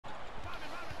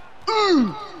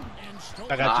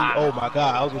I got you. Oh my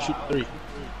god, I was gonna shoot the 3.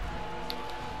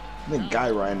 The guy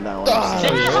right now.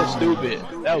 That was stupid.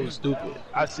 That was stupid.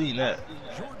 I seen that.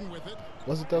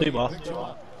 What's it though? 3 ball.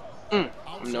 I'm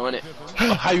knowing it.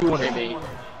 How you want it? Maybe.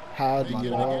 How do you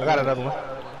know? I got another one.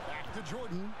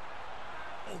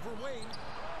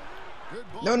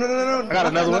 No. I got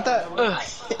another one.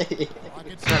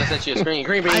 Trying to set you a screen.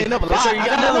 Green bean. I ain't never lied. Sure you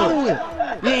got another one. one.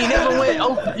 You ain't never went.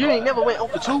 Oh, you ain't never went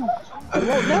over 2. I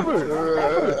won't never.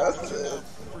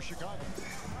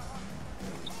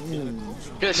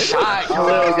 Good shot,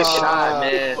 Khalil. Good shot,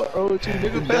 man.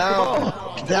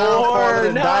 Down for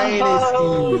the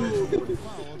dynasty.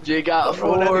 J got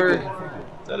 4.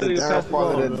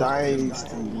 Downfall of the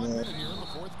dynasty, man.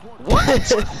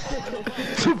 What?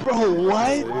 Bro,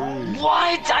 what?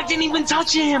 What? I didn't even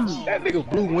touch him. That nigga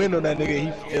blew wind on that nigga.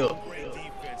 He failed.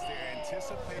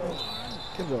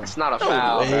 It's not a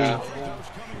foul, bro.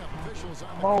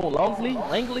 Come on,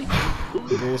 Langley.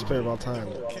 Greatest player of all time.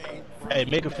 Hey,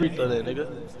 make a free throw there, nigga.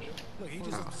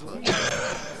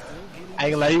 I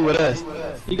ain't gonna lie, he with us.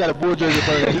 He got a Bull jersey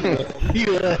for us. He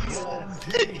with us.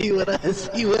 He with us.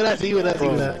 He with us. He with us. He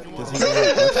with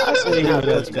us. I swear he with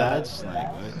us, guys.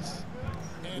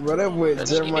 Whatever with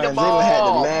Jeremiah, the Jalen ball. had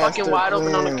the master Fucking wide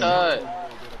open on the cut.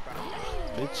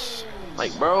 Bitch.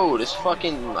 Like, bro, this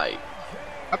fucking, like...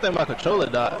 I think my controller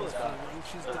died.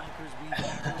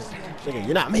 Nigga,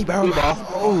 you're not me, bro.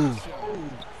 Oh.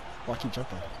 Why keep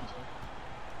jumping?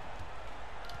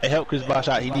 Hey, help Chris Bosh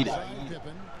out. He need it.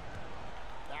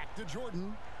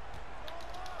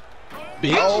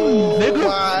 Bitch, Oh nigga.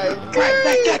 my Right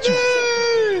back at you.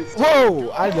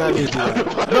 Whoa! I did not mean to do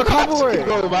that. No, come forward. Keep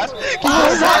going, Bosh. Keep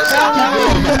going, Bosh.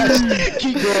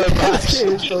 Keep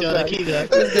going. Keep going.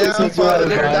 This game's so trash, bro.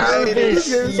 Dynasty. This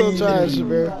game's so trash,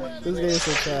 bro. This game's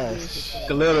so trash.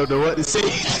 Khalil don't know what to say.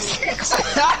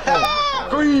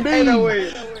 Green bean. Ain't no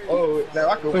way. Oh, now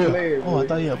I can play. Oh, I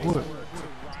thought you had board.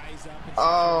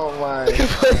 Oh my.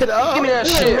 Put it up. Give me that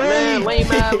shit, man.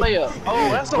 Lame ass layup. Oh,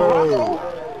 that's a Bro.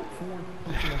 rock.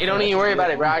 You don't even worry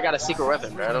about it, bro. I got a secret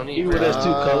weapon, bro. I don't need He it. with us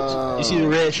too, coach. You see the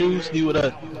red shoes? He with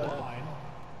us.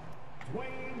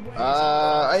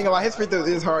 I ain't gonna lie, his free throws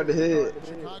is hard to hit.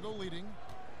 Give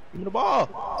me the ball.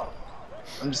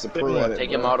 I'm just a pro at it. Take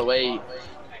him all the way.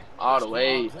 All the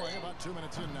way.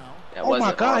 That Oh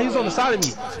my god, he's on the side of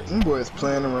me. Them boys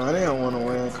playing around. They don't want to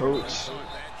win, coach.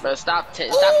 Bro, stop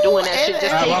doing that shit.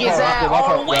 Just take his ass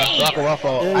all the way. My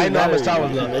fault. I didn't know how much time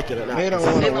was left. Make it or not. They don't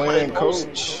want to win,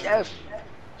 coach. Fuck?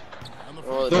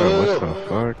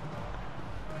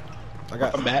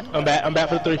 I'm back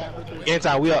for the 3.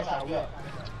 Anti, we up.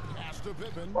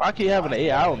 Bro, I keep having an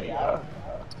AI on me, bro.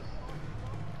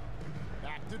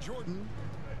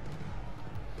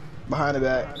 Behind the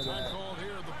back.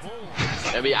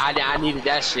 I mean, I needed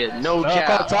that shit. No I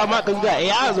cap. talking about because we got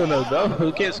AIs on us, bro.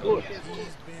 Who can't score.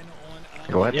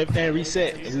 What? Everything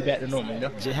reset and we back to normal, you know?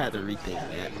 Just had to rethink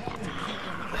that.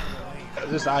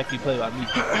 This is an IQ play by me.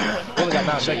 Only got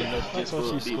 9 seconds though. Just what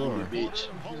for she beat me, scored. bitch.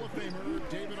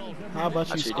 How about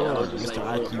you score, Mr.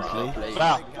 IQ play?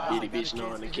 Foul. Beat the bitch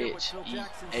knowing the catch.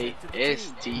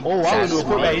 EAST. Oh, I would do a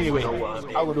putback anyway.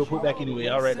 I would do a putback anyway.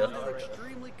 All right, though.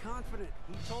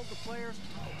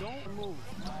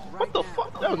 What the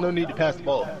fuck? There was no need to pass the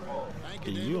ball.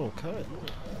 Okay, you don't cut.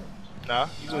 Nah,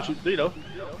 he's gonna shoot 3 though.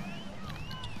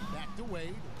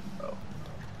 Oh,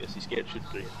 guess he's scared to shoot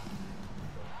 3.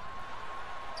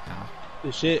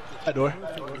 Good shit. That door.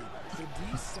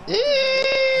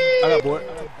 I got board.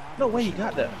 No way he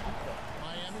got that.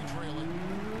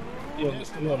 You on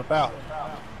the foul.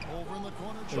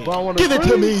 Give it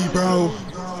to me, bro.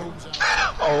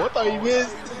 Oh, I thought you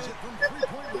missed.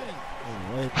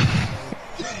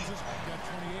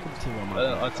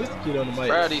 Artistic kid on the mic.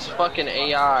 Bro, these fucking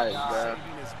AIs, bro.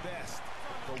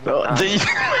 All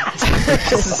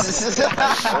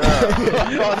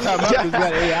time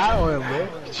got AI on him,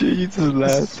 bro. Jesus,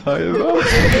 last time, bro.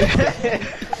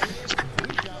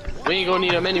 We ain't gonna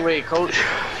need them anyway, coach.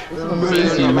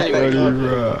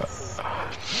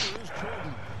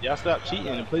 Y'all stop cheating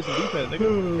and play some defense,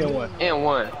 nigga. And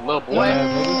one, little boy.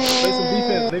 Play some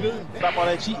defense, nigga. Stop all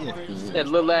that cheating. That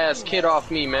little ass kid off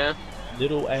me, man.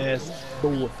 Little ass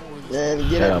boy. Man,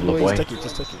 get it, boy. Just take it,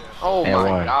 just take it. Oh And my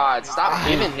one. god, stop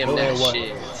giving him that one.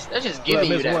 shit. That's just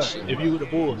giving you that one. shit. If you with the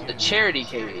Bulls. The charity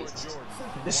case.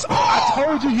 I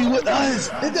told you he with us.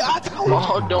 I told you.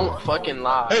 Oh, don't fucking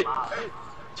lie. Hey.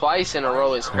 Twice in a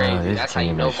row is crazy. This That's how you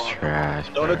team know, is ball. trash.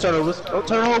 Don't turnovers. Don't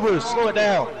turnovers. Slow it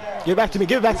down. Give it back to me,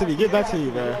 give it back to me, give it back to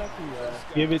me, man.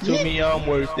 Give it to me. I'm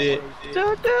worth it.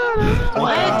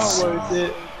 What? I'm worth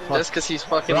it. Just because he's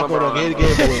fucking Rocco don't LeBron. get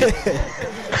it,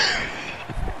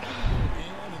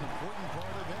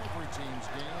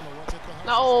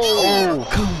 No.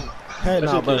 Hey,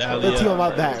 That's nah, a bro. good alley, That team yeah. on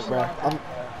my back, bro. I'm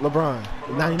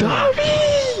LeBron. 99.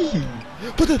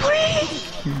 Put the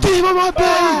team on my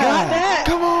back.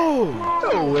 Come on.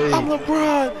 No way. I'm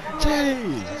LeBron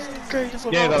James. Greatest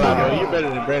of You ain't all gonna lie, bro. time. You're better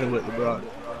than Brandon with LeBron.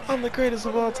 I'm the greatest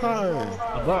of all time.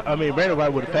 I mean, Brandon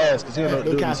probably would have passed because he don't know what to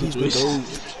Look do in how this he's the situation.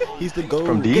 GOAT. He's the GOAT.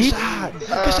 From Good deep? shot. Good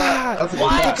shot. That's a good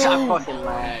Why shot. did I fucking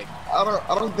lag?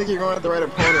 I don't think you're going at the right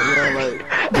opponent, man. Like,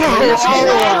 Bro,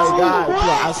 oh my God. What?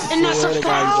 Bro, I And that's swear a to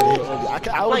God, foul? you could hit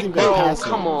me. I wasn't Like, even gonna bro, pass it.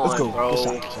 come Let's go. on, bro. Good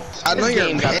shot. Good shot. I know This you're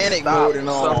game in gotta panic stop mode and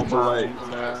all, but like,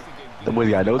 sometimes, man. The boys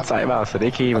got no timeout, so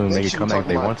they can't even make it come back if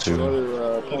they want to.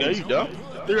 Okay, you dumb.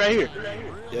 They're right here.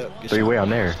 Yep. Good Three shot. way, I'm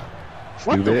there.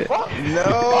 What the Stupid. fuck? No.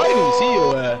 I didn't even see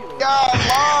your ass.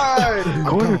 God,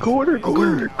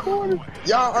 Corner.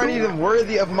 y'all aren't even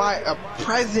worthy of my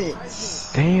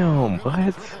presence. Damn,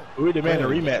 what? We're demanding a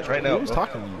rematch right now. Who's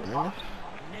talking to you, man?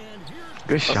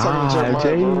 Good I'm talking to shot, Jeremiah,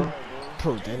 Jay. bro.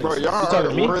 Bro, Dennis. Bro, y'all talking to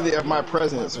aren't me? worthy of my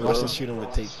presence, bro. Watch this shooting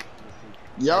with take.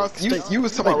 Y'all, you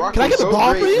was talking about Like, Rock can I was get the so ball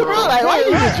great, for you, bro? Like, why are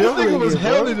you This nigga dribbling was it,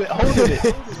 bro? holding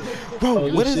it. Bro,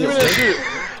 what is Give me this? that shit.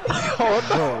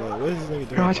 Bro, what is this nigga doing?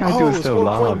 Bro, I tried to do it still score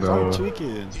live, points. bro. I'm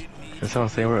tweaking. That's what I'm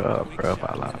saying. We're up, bro. By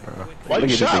a lot, bro. Why you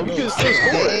Look at shot? We this could have still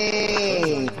scored.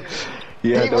 Dang.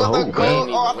 Yeah, He the was whole, a We bro. ain't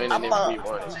Oh, even winning if I we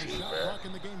wanted to,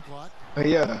 bro.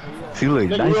 Yeah. See, look,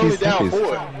 Nigga, we 19 only down seconds.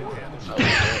 4.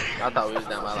 I thought we was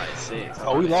down by like 6.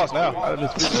 Oh, we lost now. I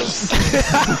just free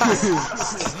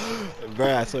Bro,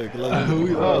 I swear. throw.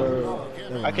 We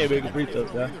lost. I can't make a free throw,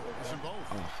 man.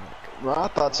 Bro, I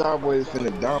thought y'all boys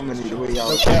finna dominate the way y'all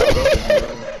was.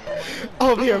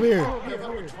 Oh, I'm here.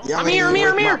 Y'all I'm here, I'm here,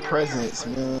 I'm here. My presence,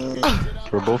 man.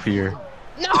 We're both here.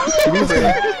 No!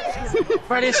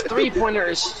 Bro, this 3-pointer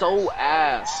is so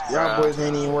ass, Y'all bro. boys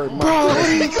ain't even worth my Bro, what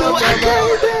are you presence. doing? I can't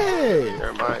do that.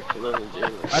 Jeremiah, Khalil, and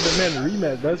Jalen. I demand a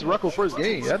rematch. That's Ruckel's first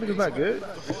game. That nigga's not good.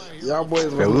 Y'all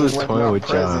boys Bro, we was wasn't worth toying my with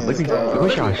y'all. presence. Look at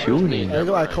what y'all shooting. I ain't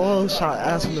like close shot,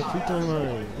 ass from the free throw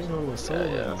line. You know what's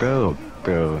up?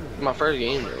 Bro. My first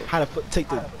game, though. How to take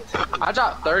the I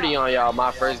dropped 30 on y'all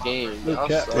my first game. Y'all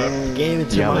cap, suck. Dang. game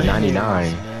into Yeah, my but 99.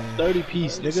 hands, man. 30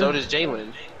 piece, nigga. So does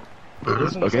Jalen. That's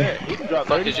what I'm Okay. saying. He can drop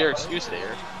Fuck 30. is your excuse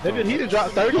there? Nigga, he done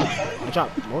dropped 30. I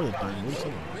dropped more than 30. What you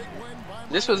saying?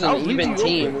 This was I an was even leaving you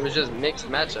team. open. It was just mixed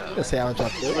matchup. I'm gonna say I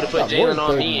dropped 30. Would have put Jalen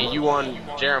on me and you on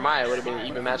Jeremiah. It would have been an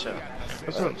even matchup.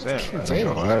 That's what I'm saying.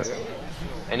 Damn, what?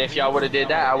 And if y'all would have did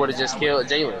that, I would have just killed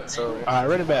Jalen. So Alright,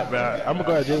 run it back, man. I'm gonna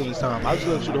go at Jalen this time. I was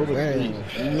gonna shoot a whole bunch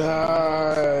of threes.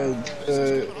 Nah,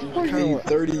 you need I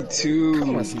 32.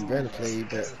 want to see Brandon play,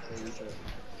 but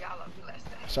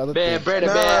shout out man, the Brandon,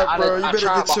 Nah, man, bro, you I better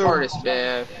tried get my your- hardest,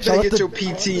 man. shout Better out get the your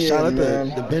PT shout out in,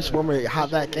 man. the bench warmer. How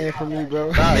that came from me,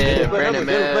 bro. Nah, Yeah, Jalen, play Brandon, another one. Jalen,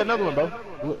 man. play another one,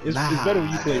 bro. It's Nah. better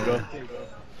when you play, bro.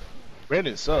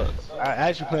 Brandon sucks. I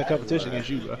actually play a competition against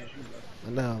you, bro.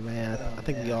 No, man. I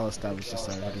think we all established this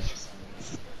already.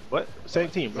 What? Same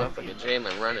team, bro. Motherfucking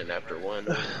Jalen running after one.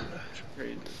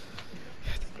 Crazy.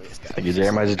 Nigga,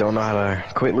 Jeremiah just don't know how to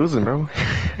quit losing, bro.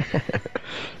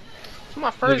 It's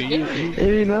my first Nigga, game.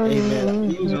 Hey, man.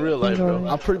 You lose in real life, bro.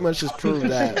 I pretty much just proved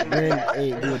that Brandon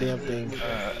ain't do a damn thing.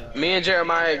 Me and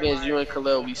Jeremiah against you and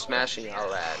Khalil, we smashing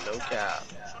y'all at no cap.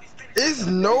 There's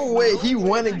no way he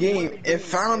won a game and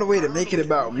found a way to make it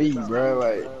about me, bro.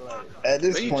 Like, at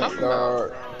this What you point, talking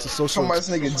dog. It's a social. Talking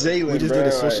about this nigga Jalen, We just bro. did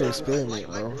a social like, experiment,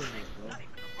 bro.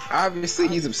 obviously,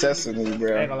 he's obsessed with me, I ain't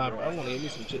bro. gonna lie, bro. I wanna give me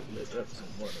some shit to make up some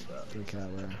more about. Okay,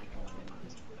 man.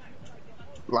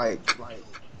 Like,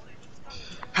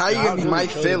 how you gonna be my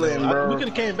feeling, We bro?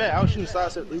 could've came back. I was shooting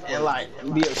side set 3 And like,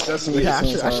 be obsessed with me Yeah, at the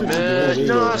same I time. should- Man, you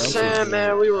know what I'm saying,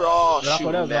 man? We were all I thought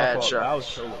shooting that was my bad fault. Bro. I was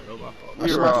shots. trolling, bro. My fault. We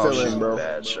That's were my all feeling, shooting bro.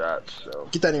 bad shots. So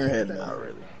Get that in your head, man. not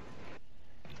really.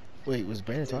 Wait, was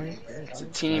Brandon talking? It's a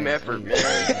team effort,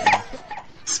 man.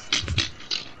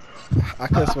 I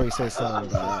could have sworn he said something,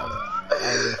 but I don't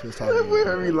know if he was talking. That boy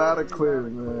heard me loud and clear,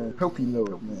 man. Hope you know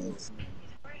it, man.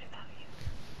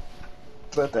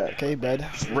 Let that Okay, bud.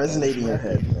 resonate in your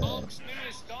head, man. Mark's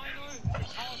newest dino,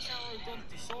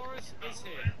 Carcharodontosaurus, is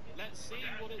here. Let's see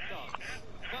what it does.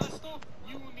 First off,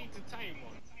 you will need to tame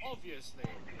one, obviously,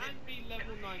 and be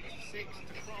level 96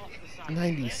 to craft the saddle.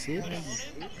 96? And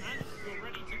you're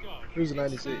ready to go. Who's a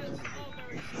 96? Stats are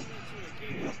very similar to a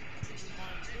guinea, keep in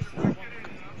mind this is one of the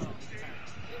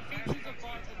it features a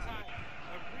bite attack,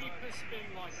 a Reaper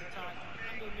spin-like attack,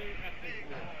 and a new epic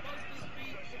war. Does this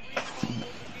beat the Reaper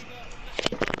or the Giga?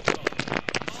 Let me know below.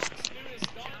 Mark's newest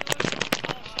dino,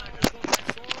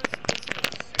 Carcharodontosaurus, is here.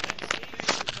 Let's see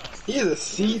what it does. He is a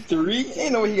C3?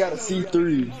 Ain't no way he got a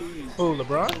C3. Oh,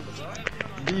 LeBron?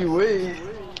 D Wade.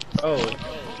 Oh,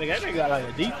 Nigga, that nigga got like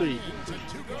a D3.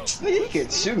 Nigga, he can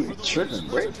shoot. Tripping,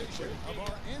 bro.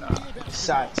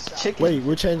 Shots. Chicken. Wait,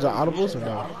 we're changing our audibles or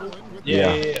no? Yeah.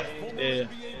 Okay,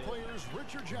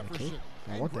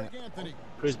 I want that.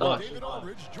 Chris Bosh.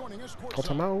 Call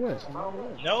time out or what?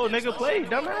 No, nigga, play,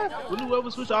 dumbass. When do we ever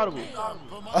switch audible?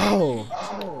 Oh,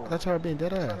 that's how being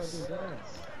dead ass.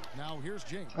 I was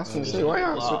gonna say, why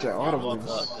y'all switching audibles?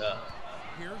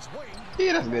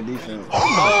 Yeah, that's good defense.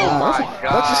 Oh my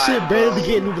god. That's the shit barely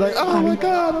getting me like, oh my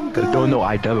god, I'm good. Don't know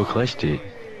I double clutched it.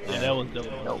 Yeah, that was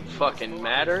double. No fucking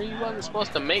matter. You wasn't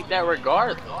supposed to make that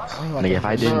regardless. Nigga, if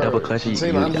I didn't double clutch it,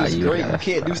 Taylor, I'm just great. You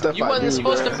can't do stuff You I wasn't do,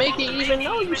 supposed bro. to make it even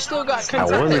though you still got I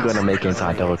wasn't contenders. gonna make it until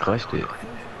I double clutched it.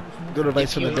 Good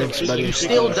advice from the bench, buddy. You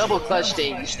still double clutched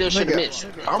it. You still should have missed.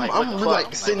 I'm really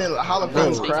like sitting in a Hall of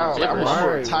Fame crowd. Like, I'm a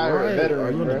retired Are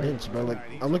veteran, you on the bro. bench, bro? Like,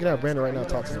 I'm looking at Brandon right now.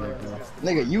 Talk to me, bro.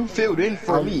 Nigga, you filled in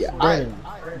for me. Brandon,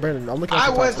 I'm looking at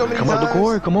I you. went so many Come on, times.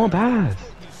 record. Come on, pass.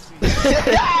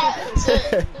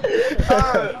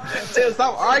 Chill,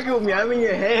 stop arguing with me. I'm in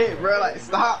your head, bro. Like,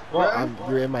 stop, bro.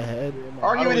 You're in my head.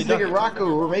 Argue with this nigga Rocco,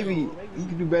 or maybe you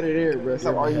can do better there, bro.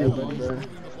 Stop arguing with me, bro.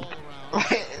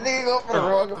 Nigga go for the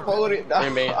wrong opponent. Hey,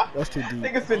 man. That's too deep.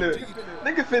 Nigga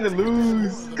finna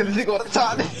lose, cause the nigga on the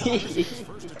top of me.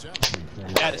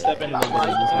 You gotta step in a little bit.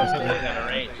 You got a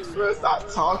range. Bro, stop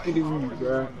talking to me,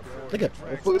 bro. Look at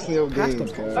Focus on your Pass game,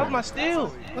 the- cuz. That was my steal.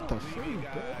 what the freak,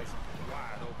 bro?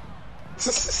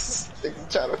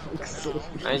 Nigga trying to focus on me.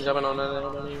 I ain't jumping on that.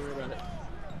 Don't even worry about it.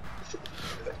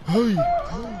 Hey.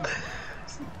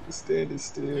 Standing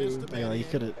still. Yeah, you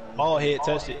could have. Ball head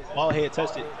touched it. Ball head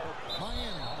touched it.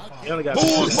 You only got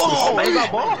Bulls ball, baby.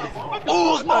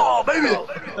 Bulls ball, baby.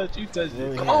 You touched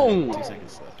it. Come on. 2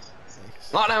 seconds left.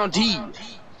 Lock down D.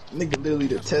 Nigga literally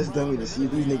the test dummy to see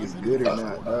if these niggas good or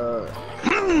not, dog.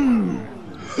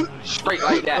 Straight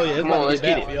like that. Oh yeah, it's Come on, let's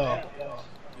get for it. y'all.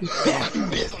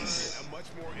 Business.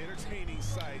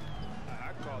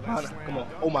 Come on.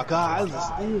 Oh my god, that was a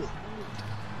steal.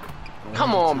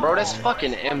 Come on, bro. That's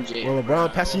fucking MJ. Well,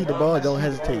 LeBron passes you the ball. Don't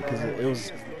hesitate, cause it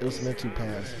was meant to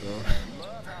pass, bro.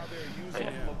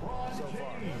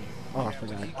 Oh, I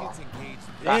forgot.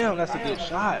 Damn, that's a good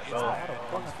shot, bro.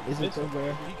 Is it so,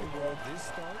 bro?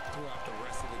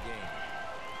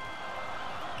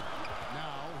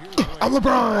 I'm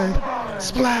LeBron.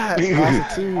 Splat.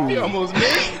 That's a two. You almost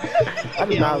missed. I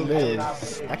did not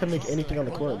miss. I can make anything on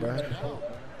the court, bro.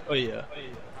 Oh yeah.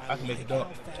 I can make a dunk.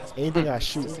 Anything I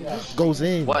shoot goes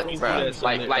in. What, bro?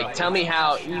 Like, tell me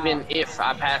how even if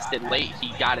I passed it late,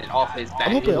 he got it off his back.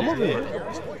 I'm okay. I'm okay.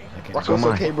 Rocco, it's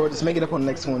okay, bro. Just make it up on the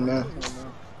next one, man.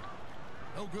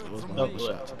 It was my favorite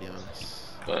shot, to be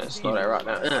honest. Go ahead, slow that rock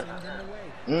down.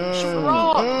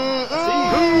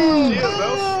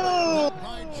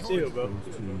 Chill, bro.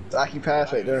 Aki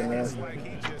pass right there, man.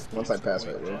 One side pass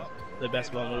right there. The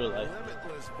basketball in real life.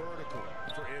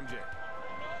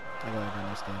 I gotta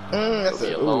understand. That's It'll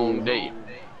be a a long day.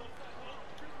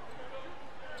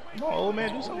 Come on, old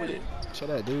man, do something with it. Shut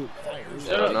up, dude.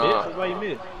 Shut up, Nah. bitch. That's why you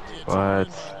missed. What?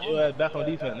 Your ass back on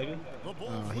defense, nigga.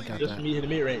 Oh, he got Just for that. me to hit the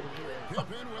mid range.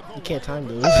 You can't time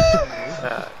those.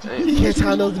 God, damn. You can't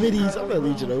time those middies. I'm gonna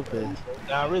leave it open.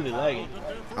 Nah, I'm really lagging.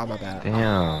 Oh my bad.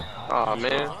 Damn. Oh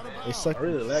man, It sucked. I'm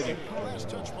really lagging.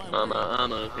 I'm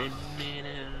a.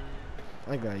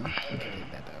 I got you. You can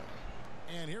take that down.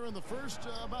 And here in the first,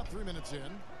 about 3 minutes in.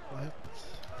 What?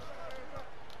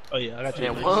 Oh yeah, I got you.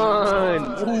 And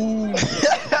one.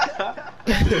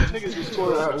 Niggas just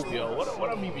scored out. Yo, what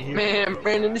I'm even here? Man,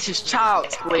 Brandon, this is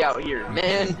child's play out here,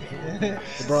 man.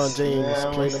 LeBron James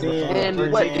played number 5.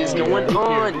 And what is going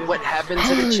on? What happened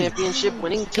to the championship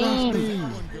winning team?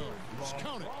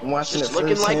 I'm watching Just it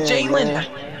looking like firsthand, Jalen. man.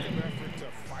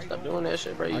 Stop doing that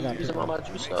shit, bro. You I got using all my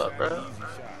juice up, bro.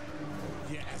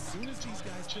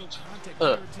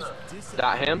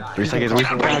 Got him. 3 seconds away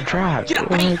from grab trap. Get up,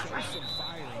 buddy.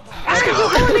 Let's go.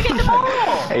 Go to get the ball.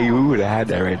 Hey, we would have had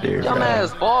that right there, bro.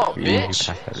 Dumbass ball, Yeah, bitch.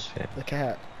 pass that shit. The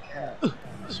cat.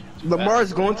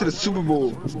 Lamar's going to the Super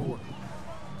Bowl.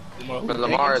 But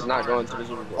Lamar is not going to the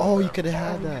Super Bowl. Oh, you could have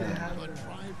had that.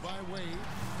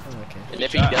 Oh, okay. And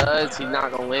if he does, he's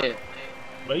not gonna win.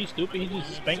 Bro, you stupid. He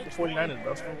just spanked the 49ers,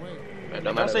 bro. Man, no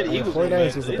I matter say the what. Eagles.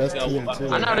 49ers was the best team, too.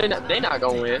 I know they not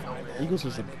gonna win. Eagles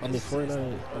was the. I mean,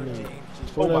 49. I mean,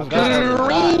 Oh my 49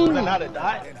 god. Was that not a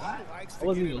dot? I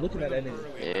wasn't even looking at that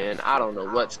nigga. And I don't know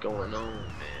what's going on,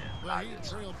 man.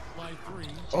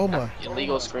 Oh my.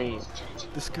 Illegal screen.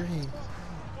 The screen.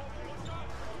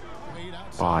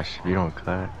 Bosh, if you don't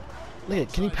cut.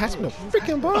 Nigga, can you pass me the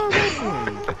freaking ball?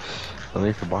 Let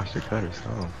me for Bosh to cut or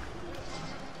something.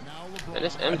 And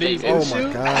it's MJ. Oh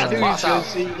my god. Box out.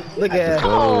 Look at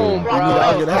Come on, bro. Look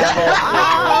at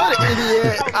that.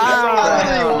 Idiot. I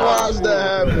didn't even watch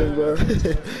that happen, bro.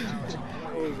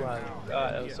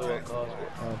 God, that was so uncalled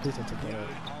Please don't take that out.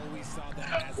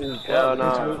 Hell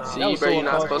no. See, bro, you're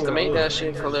not supposed to make that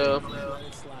shit, Khalil.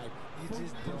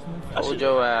 Hold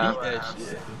your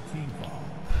ass.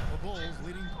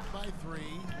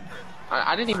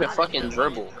 I didn't even fucking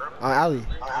dribble. Ali.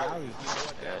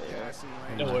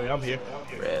 Don't worry, I'm here.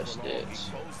 Red sticks.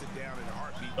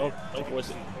 Don't force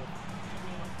it.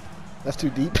 That's too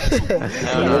deep.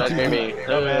 Hell no, that's me.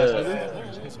 Dumbass,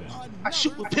 nigga. I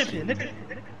shoot with Pippin, nigga.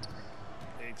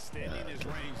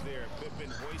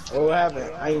 Oh, what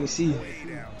happened? I didn't even see.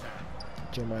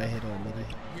 Jeremiah hit on midi.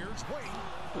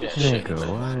 Yeah, shit. Nigga,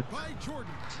 what?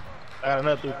 I got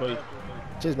another three for you.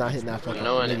 Just not hitting that fucking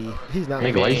Knowing midi. He's not.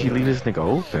 Nigga, why you leave this nigga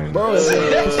open? Bro,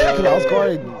 because I was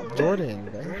guarding Jordan,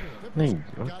 bro. Nigga,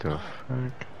 what the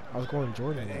fuck? I was going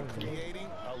Jordan. Actually.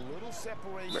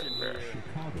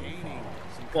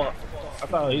 Fuck. I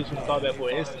thought he was gonna call back for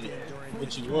an instant,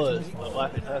 which he was.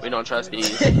 We don't trust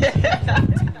these.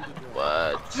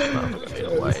 What? I'm gonna be the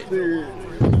white.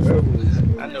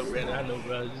 I know, Brandon. I know,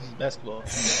 bro. This is basketball.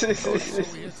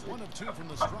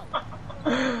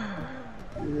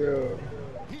 Yeah.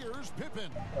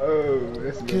 Oh,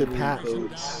 that's a Good move, pass.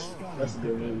 Coach. That's a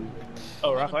good move.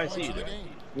 Oh, Rock, I see you there.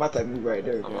 My type move right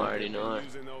there, I'm bro. already knowing.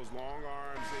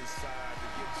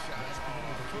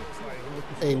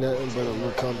 Ain't nothing but a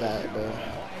little comeback, bro.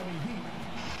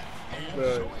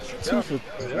 Y'all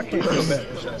can't come back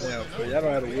and shut down, bro. Y'all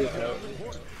don't have to work out.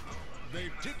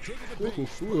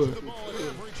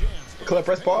 Clip,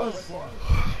 press pause.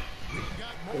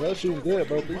 Well, that shooting good,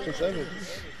 bro. 3 for 7.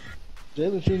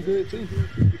 Jalen shooting good, too.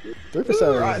 3 for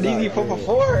 7. Right, DD 4 for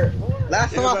 4.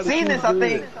 Last time I seen this, I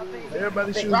think.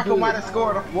 Everybody shooting Rocco good. might have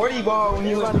scored a 40 ball when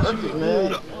he was perfect,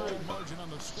 man. I'm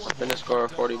finna score a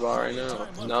 40 ball right now.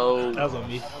 No. That was on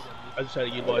me. I just tried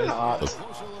to get ball.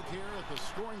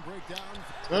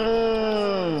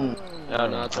 Hell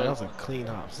no, That was a clean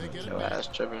hop. son. your ass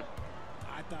tripping.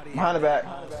 Behind the back.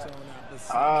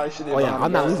 Ah, you should have. Oh yeah,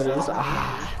 I'm not losing this.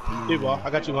 Ah. Here, ball. I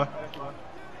got you one.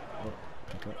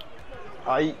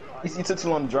 You took too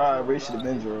long to drive, bro. You should have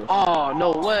been drove. Oh,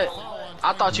 no, what?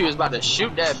 I thought you was about to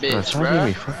shoot that Bro, bitch, stop giving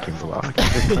me bro. fucking block.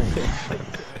 Just playing.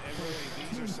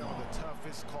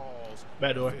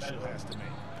 Back door.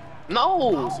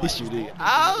 No. He's shooting.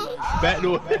 Back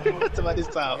door. Somebody's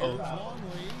time. Oh.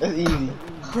 That's easy.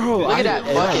 Bro, Look at that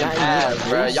fucking pass,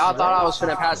 bro. Y'all thought I was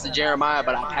finna pass to Jeremiah,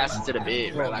 but I passed it to the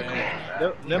bid, bro. Like, come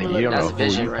on. Never Like, let you don't That's know who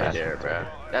vision you right passed there, it bro.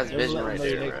 That's never vision let right them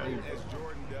know there, your bro. next move.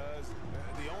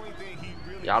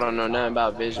 Y'all don't know nothing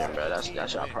about vision, bro. That's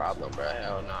y'all problem, bro.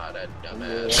 Hell nah, that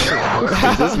dumbass.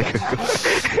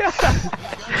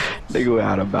 Nigga went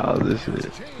out of bounds this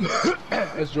shit.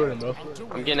 That's Jordan, bro.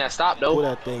 I'm getting that stop, Pull though.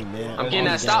 that thing, man. I'm getting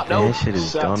that stop, Man, though. that shit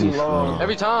is Shot dumb too as long. fuck.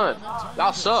 Every time.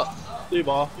 Y'all suck. 3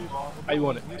 ball. How you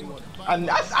want it?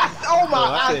 Oh my,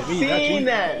 I said I me, not you. seen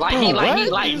that.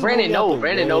 Like, Brandon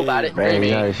know about it. Bro, You know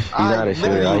what I mean? he's not a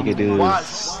shooter. All you can do is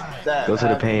Watch that. go to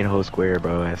the paint, hold square,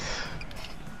 bro. That's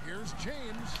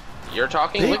You're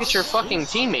talking? Look at your fucking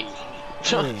teammate.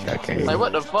 okay. Like,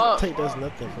 what the fuck? Take does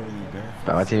nothing for you, bro.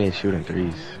 But my teammate's shooting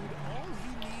threes.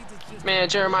 Man,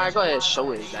 Jeremiah, go ahead, show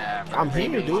his ass. I'm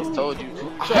here, dude. Told you.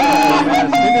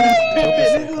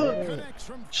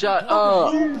 Shut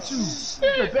up.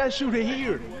 The best shooter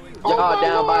here. Y'all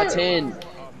down by 10.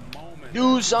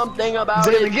 Do something about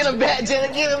it. Jalen, get him back,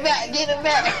 Jalen, get him back, get him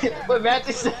back. What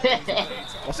Matthew said. Get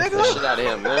the shit out of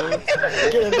him, man.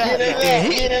 Get him back, get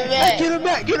him back. Get him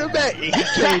back. Get him back. He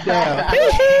came down.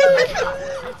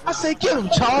 I say, get him,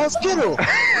 Charles. Get him.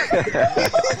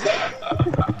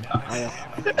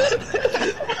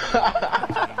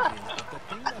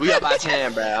 We up by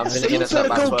 10, bro. I'm finna get us up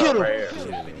by 12 right here.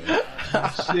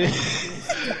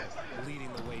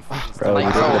 Bro, Like,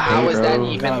 you bro, go to the how paint, is that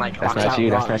bro. even, like, That's not you.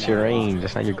 That's not your range.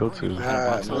 That's not your go-to.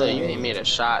 Look, you made a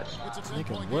shot.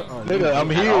 Nigga, what are Nigga, I'm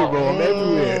here, bro. I'm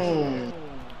everywhere.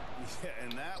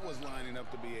 And that was lining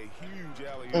up to be a huge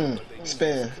alley-oop.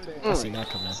 Spin. I see that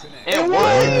coming. And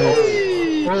what?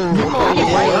 Come on,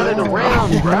 get right under the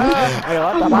rim, bro.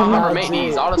 Remember, make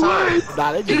these all the time.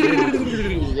 Nah, they just did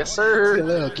it. Yes, sir.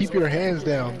 Khalil, keep your hands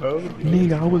down, bro.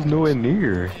 Nigga, I was nowhere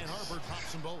near.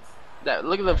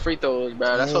 Look at the free throws,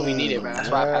 bro. That's what we needed, bro. That's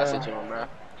why I passed it to him, bro.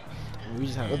 We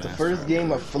just have What's the first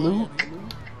game of fluke?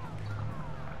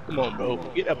 Come on, bro.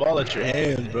 Get that ball at your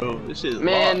hands, bro. This shit is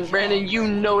Man, lost. Brandon, you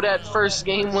know that first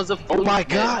game was a fluke. Oh my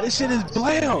God, this shit is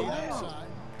bland.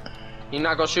 He's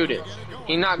not gonna shoot it.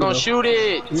 He's not gonna shoot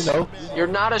it. You know. You're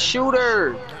not a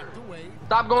shooter.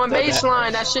 Stop going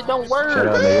baseline. That shit don't work. Shut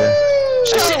up, nigga.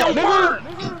 That shit don't work.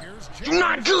 You're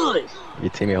not good.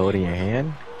 Your teammate holding your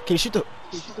hand? Can you shoot the?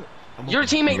 Your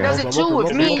teammate does it too.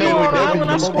 It's I'm me and you open, around when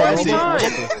I I'm score all the open, I'm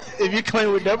time. open. If you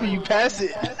claim with W, you pass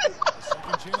it.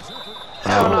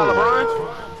 Hell no,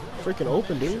 LeBron. Freaking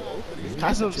open, dude.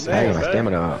 That's what I'm Dang, saying, my bro.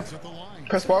 stamina up.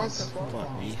 Press pause.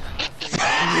 Fuck me.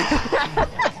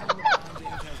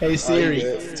 Hey Siri,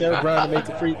 tell Brian to make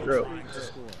the free throw.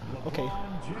 Okay.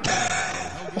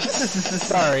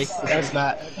 Sorry, that's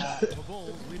not.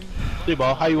 Three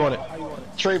ball, how you want it?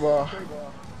 Trey ball.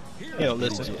 You don't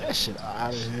listen. That shit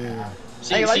out of here.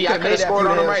 See, Hey, like see, you I could've could have made that scored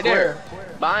on him through right that there,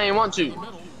 but I ain't want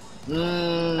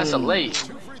to. That's a late.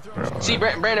 See,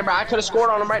 Brandon, bro, I could have scored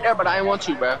on him right there, but I ain't want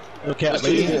to, bro. No cap,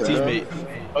 but he's a teammate.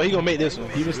 Oh, he gonna make this one.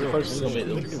 He missed the first one, he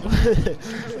gonna make this one.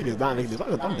 Niggas not making this.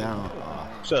 I'm down.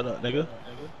 Shut up, nigga.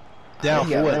 Down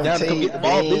He for got what? Down to come get the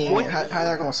ball, big boy? How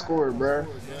y'all gonna score, bro?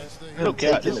 No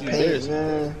cap, this in is the paint, embarrassing.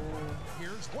 man.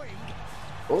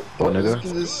 Oh, Oh, nigga.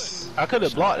 this- I could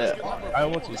have blocked that. I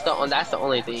don't want to. That's the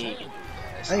only thing he can do.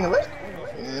 I ain't gonna let.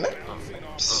 Man,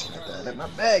 that my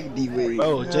bag, D-Wade.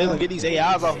 Bro, Jalen, get these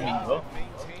AIs off me, bro.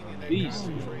 Please.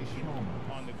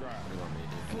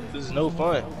 This is no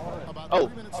fun. Oh,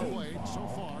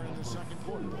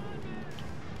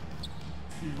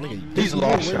 Nigga, he's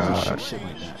lost. Shot. shit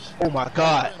like that. Oh my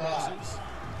god.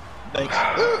 Thanks.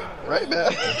 Right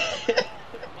back.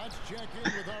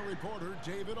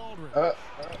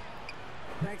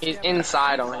 He's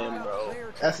inside on him, bro.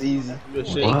 That's easy. Good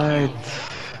shit. What?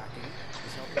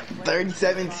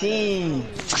 30-17.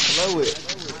 Blow it.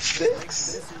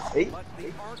 6, 8.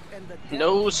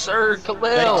 No, sir,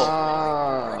 Khalil.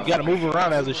 You gotta move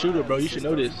around as a shooter, bro. You should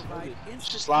know this.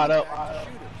 Just slide up.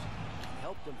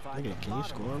 Nigga, can you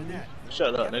score on me?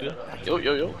 Shut up, nigga. Yo.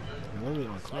 Let me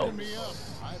on close.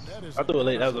 I threw it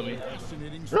late. That was on me.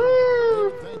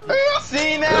 I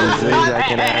seen Those that.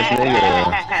 zigzagging ass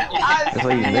nigga. That's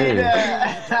what he I did.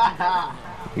 that.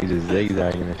 He just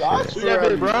zigzagging and shit. Shoot that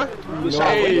bit, bro. Good shot.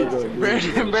 Hey,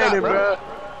 Good Brandon, bro.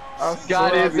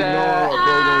 Got his ass.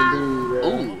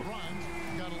 Ooh.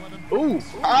 Ooh,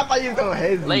 I thought you was gonna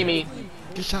hesitate. lay me.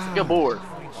 Good shot. Good board.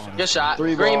 Good shot.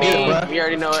 Three Green ball. me. Yeah, bro. We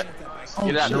already know it.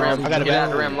 Get out the rim. I got it Get out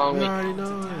back. the rim, long You me. already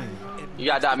know it. You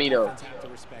got dot me though.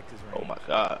 Oh my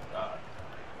god.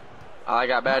 I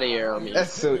got bad air on me.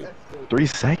 That's so. 3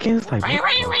 seconds? Like, what?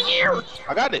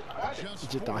 I got it. He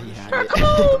just thought he had it.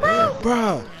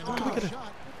 Bruh. Look at it.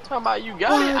 Talking about you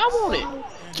got it. I want it.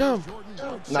 Jump.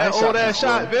 That old ass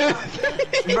shot, man.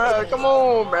 Bro, come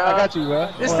on, bro. I got you, bro.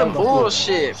 This some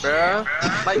bullshit, bro.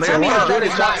 Like, tell me why how that Jordan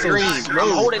is not shot so green. I'm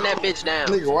slow? holding that bitch down.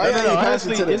 Nigga, why you No, ain't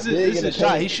passing honestly, to the this big is in a the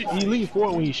shot. paint? He lean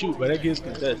forward when he shoot, but that gives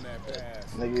contest.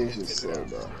 Nigga, it's just sad,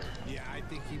 bro.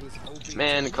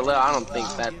 Man, Khalil, I don't think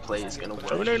that play is gonna I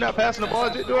work. know you're not passing the ball.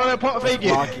 Just do all that pump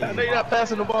faking. I know you're not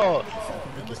passing the ball.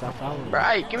 Stop fouling.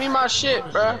 Right, give me my shit,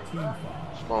 bro.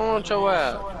 What's going on with your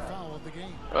ass?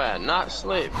 Your ass not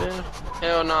slick, man.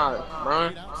 Hell nah,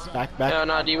 bro. Back. Hell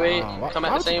nah, D-Wade. What- Come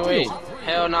at why the would you same way. do?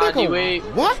 Hell nah, Nigga, D-Wade.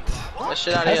 What? That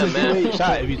shit out of That's here, a man. D-Wade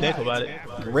shot if you think about it.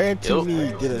 Ran to Yup.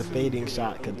 me, did a fading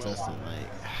shot contestant.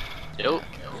 Like, Yo,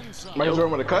 Michael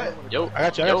Jordan with a cut? yo, I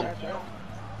got you. yo.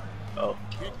 Oh.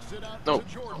 No,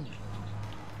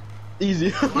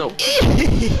 Easy. no.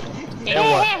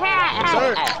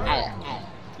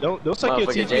 Don't suck your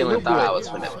Motherfucker teeth. Jalen thought I was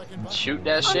finna shoot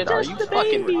that shit. Are you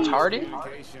fucking retarded?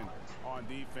 On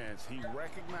defense, he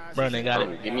recognizes Brandon got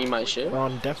it. Give me my shit.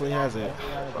 Ron definitely has it.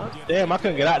 Damn, I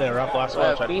couldn't get out there, Rocco. I swear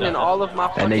I tried to Cleaning get out all of my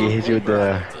That fucking nigga hit you with the.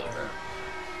 there.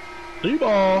 3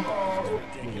 ball.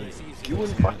 You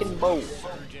and fucking Bo.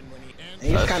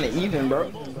 It's kind of even,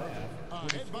 bro.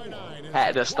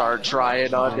 Had to start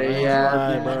trying all day, Right,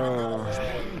 yeah. bro.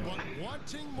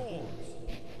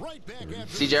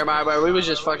 See, Jeremiah, bro, we was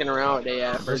just fucking around with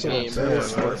they first game, bro.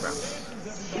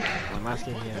 My last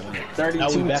game, he had like,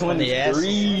 32, back on the ass.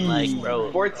 23. Like,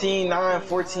 bro. 14, 9,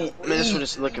 14. Man, this is what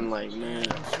it's looking like, man.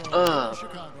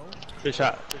 Good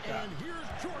shot.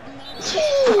 I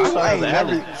thought it was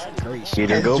average. great shot. Yeah,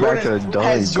 then go back to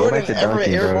dunk. Go back to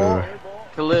dunking, bro.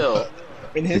 Khalil,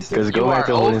 In his Because you go are back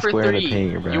to 0 holding for square in the 3.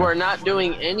 paint, bro. You are not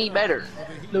doing any better.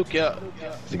 No cap.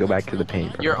 Just go back to the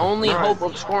paint, bro. Your only hope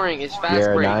of scoring is fast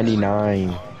You're break.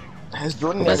 99. Has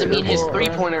Jordan Doesn't Back mean to his the ball.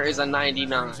 three-pointer is a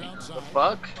 99. The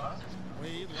fuck?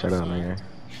 Shut up, nigga.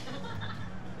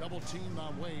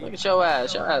 Look at your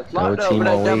ass. Your ass Double locked up team with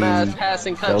that on dumbass Wade.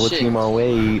 passing cut Double shit. team on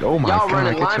Wade. Oh my Y'all god,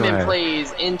 running get your lineman ass.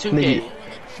 plays in 2K. Nigga,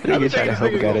 nigga trying to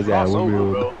help got his ass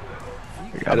Woodfield.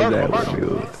 Got his ass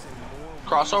Woodfield.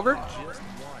 Crossover?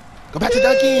 Go back to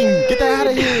dunking. Get that out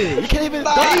of here. You can't even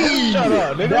dunk. Shut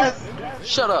up, nigga.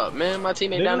 Shut up, man. My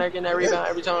teammate down there getting that rebound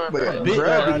every time. But Big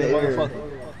grab guy, in the air. motherfucker.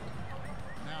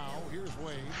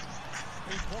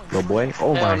 Little boy.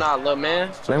 Oh Hell my. nah, little man.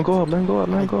 Let him go up. Let him go up.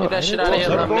 Let him go Get up. that shit out of here,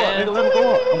 Let little him go up, man. nigga. Let him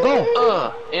go up. I'm going.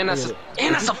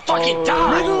 And that's a fucking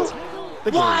dime.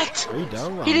 What? Are you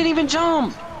dumb? He didn't even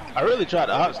jump. I really tried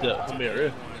to hot step from here,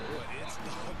 real.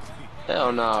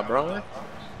 Hell nah, bro.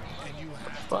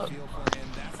 Fuck.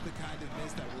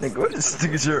 Nigga, what is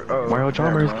this nigga your Mario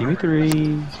Chalmers, give me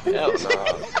 3. Hell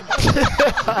nah.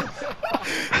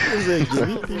 He's like, give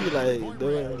me 3, like,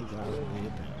 doing.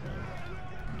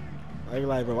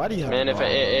 Like, bro, why do you have Man, the ball?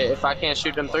 if I can't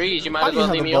shoot them threes, you might Why as do you well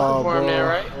have leave the me open ball, for him there, bro?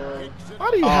 right?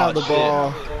 Why do you have the shit.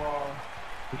 ball?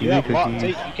 You have block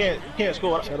tape. You can't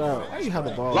score. Shut up. Why do you have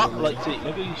the ball? Block man? like tape,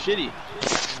 nigga. You shitty.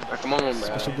 Come on, bro.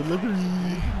 Special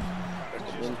delivery.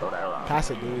 Throw that rock.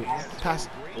 Pass it, dude. Pass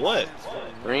it. What?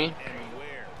 Green.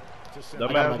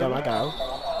 I got him.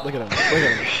 Look at him. Look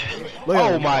at him. Look at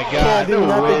Oh him. my Can't god. do No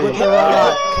nothing way. with the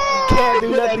rock. Can't do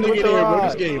Put that nothing with nigga the there, bro.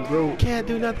 This rock. game, bro. Can't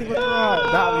do nothing with the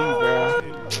rock. Not me, bro.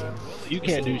 You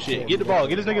can't do shit. Get the ball.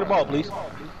 Get this nigga the ball, please.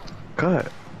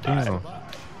 Cut. Damn.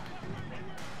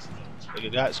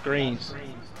 Nigga got screens.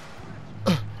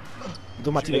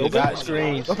 Do my teammate Nigga got open?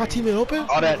 screens. Was my teammate open?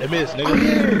 All that to miss, nigga.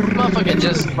 Motherfucker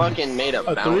just fucking made a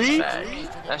bounce three? back.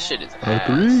 That shit is A ass.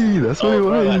 3. That's what it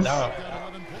bro, was. down.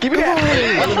 Give me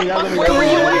that. Where were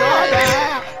you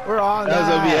at? We're on That was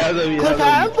that. on me. That was on me. Click That was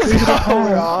on me. that.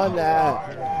 We're on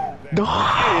that.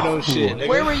 Ain't no shit, nigga.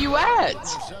 Where were you at?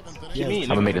 What you mean, I'm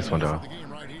gonna make this one though.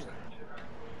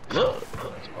 Look.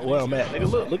 Well, Matt,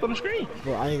 nigga, look on the screen.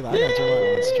 Bro, I ain't gonna lie. I got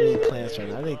Joe on street class right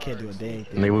now. I can't do a dang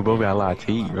thing. Nigga, we both got a lot of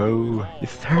teeth, bro.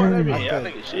 It's turn. Man, y'all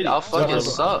niggas shitty. Y'all fucking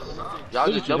suck. Y'all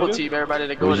Look just at you, double nigga. team everybody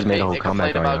that We go to just the made a paint. whole They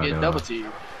complain comeback on about y'all, getting though. double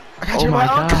team. I got Oh you my on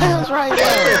God. class right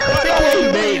now.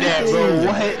 You made that, bro.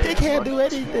 What? They can't do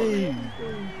anything.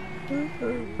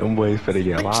 Them boys finna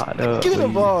get locked up. Give me the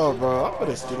please. ball, bro. I'm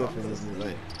gonna steal it from this.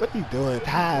 Like, what you doing?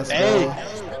 Pass, bro. Hey.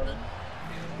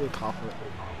 Good confident.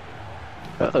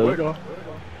 Uh-oh.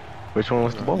 Which one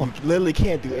was the ball? You literally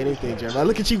can't do anything, Jeremiah.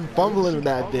 Look at you fumbling with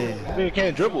that thing. Nigga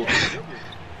can't dribble.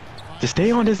 Just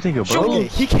stay on this nigga, bro. Okay,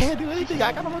 he can't do anything.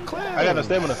 I got him on class. I got no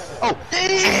stamina. Oh,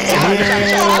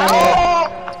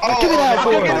 Give me that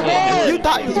ball. You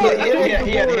thought you was gonna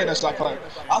He had to get hit a shot clock.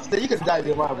 After you could have died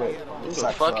in my way. Who the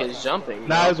fuck is jumping?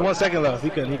 nah, it's 1 second left. He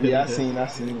couldn't. Yeah, I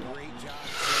seen.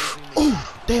 Ooh,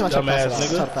 damn, I tried to Dumbass pass it out. I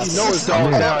tried to nigga. pass You it know out. it's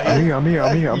dogs down here. I'm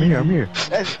here.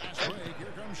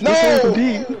 No!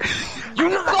 You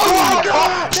know? Oh my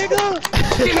god,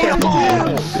 nigga! Give me the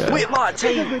ball! Whitlock,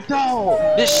 take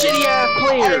this shitty ass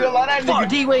I ain't gonna player. lie, that Fuck nigga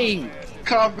D-Wade.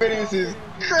 confidence is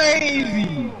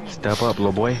crazy. Step up,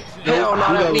 little boy. Hell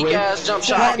no, that weak ass jump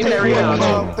shot. Give me that rebound.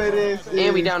 Confidence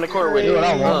And we down the court with it. what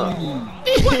I want.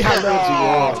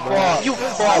 You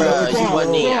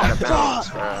wasn't even out of bounds,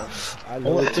 bro. I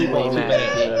know Oh, it two too balls. much.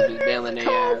 Man, just bailing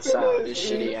their ass out. This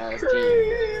shitty ass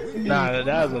team. Nah,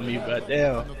 that was on me, but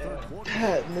damn.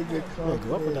 That nigga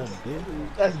Go up and confidence. down the field.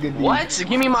 That's good. D. What?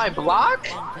 Give me my block?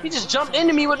 He just jumped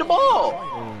into me with the ball.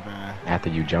 Oh, man. After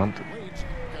you jumped.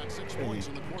 Hey,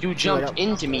 You jumped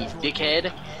into me,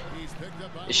 dickhead.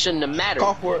 It shouldn't have mattered.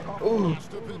 Call for it. Ooh.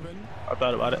 I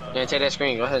thought about it. Man, take that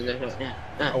screen. Go ahead.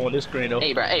 I want this screen though.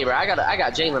 Hey, bro. I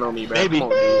got Jalen on me, bro. Baby.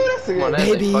 Come on, dude. Come on, that's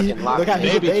a baby, fucking lock. look out,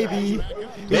 he's a baby.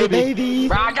 He's a baby.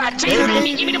 Bro, I got Jalen on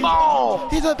me. Give me the ball.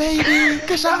 He's a baby.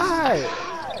 Good shot.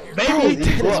 Baby!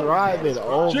 Dennis Rodman.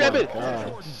 Oh Shoot my that bit.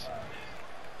 gosh.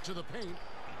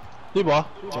 Good ball.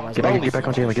 Get back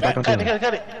on Jalen. Get back on Cut it, Jalen.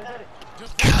 cut it.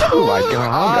 Oh my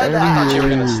god. I thought you were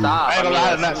gonna stop. I ain't gonna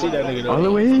lie, I did not I see that nigga All though.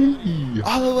 the way.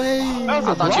 All the way.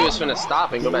 thought you was finna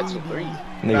stop and go back to the three.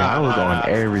 Nigga, I was on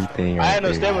everything. I Right had no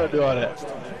there. stamina to do all that.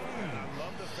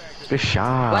 Good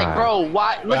shot. Like, bro,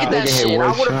 why? Look at Nah, that nigga hit shit.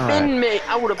 one I would shot.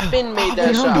 have been made that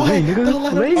Get out the shot. way, nigga. Don't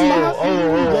let him Lay stop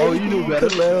Oh, you, you knew better.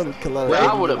 Bro,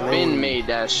 I would have been made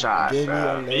that shot, Give me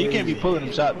bro. a Man, you can't be pulling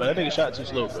them shots, but that nigga shot too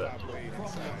slow, bro.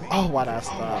 Oh, why did I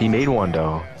stop? He made one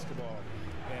though.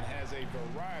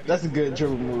 That's a good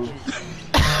dribble move.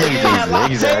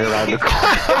 Zigzag around the corner.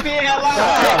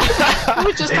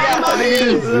 We just talking about me.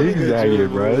 Zigzagging,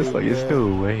 bro. It's like it's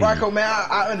still way. Rocco, man,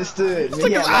 I understood.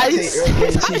 He had ice. like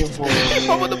early game cheating for him.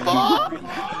 Over the ball.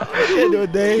 Can't do a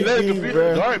dang You let the thing, computer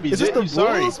bro. guard me, Is this Jay. the You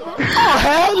sorry. Bulls? Oh,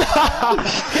 hell no.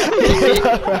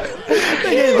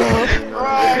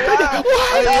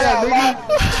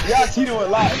 Y'all cheating with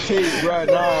lot of tape, bro.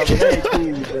 Nah, but that ain't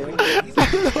cool, bro.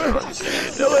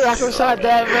 No way Rocco shot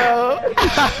that, bro.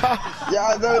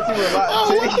 Y'all know cheating with lot of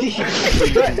tape.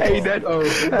 Hey, that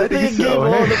That nigga gave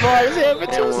him on the ball. His hand for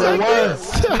 2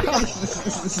 seconds.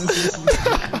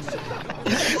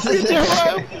 Look at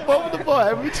Jeremiah over the ball. on,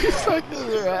 every 2 seconds,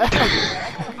 man.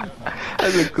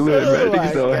 That's a clip, man. Oh Nigga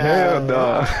my said, hell God,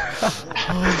 no.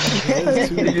 That's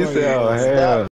too Nigga funny, said, man. hell.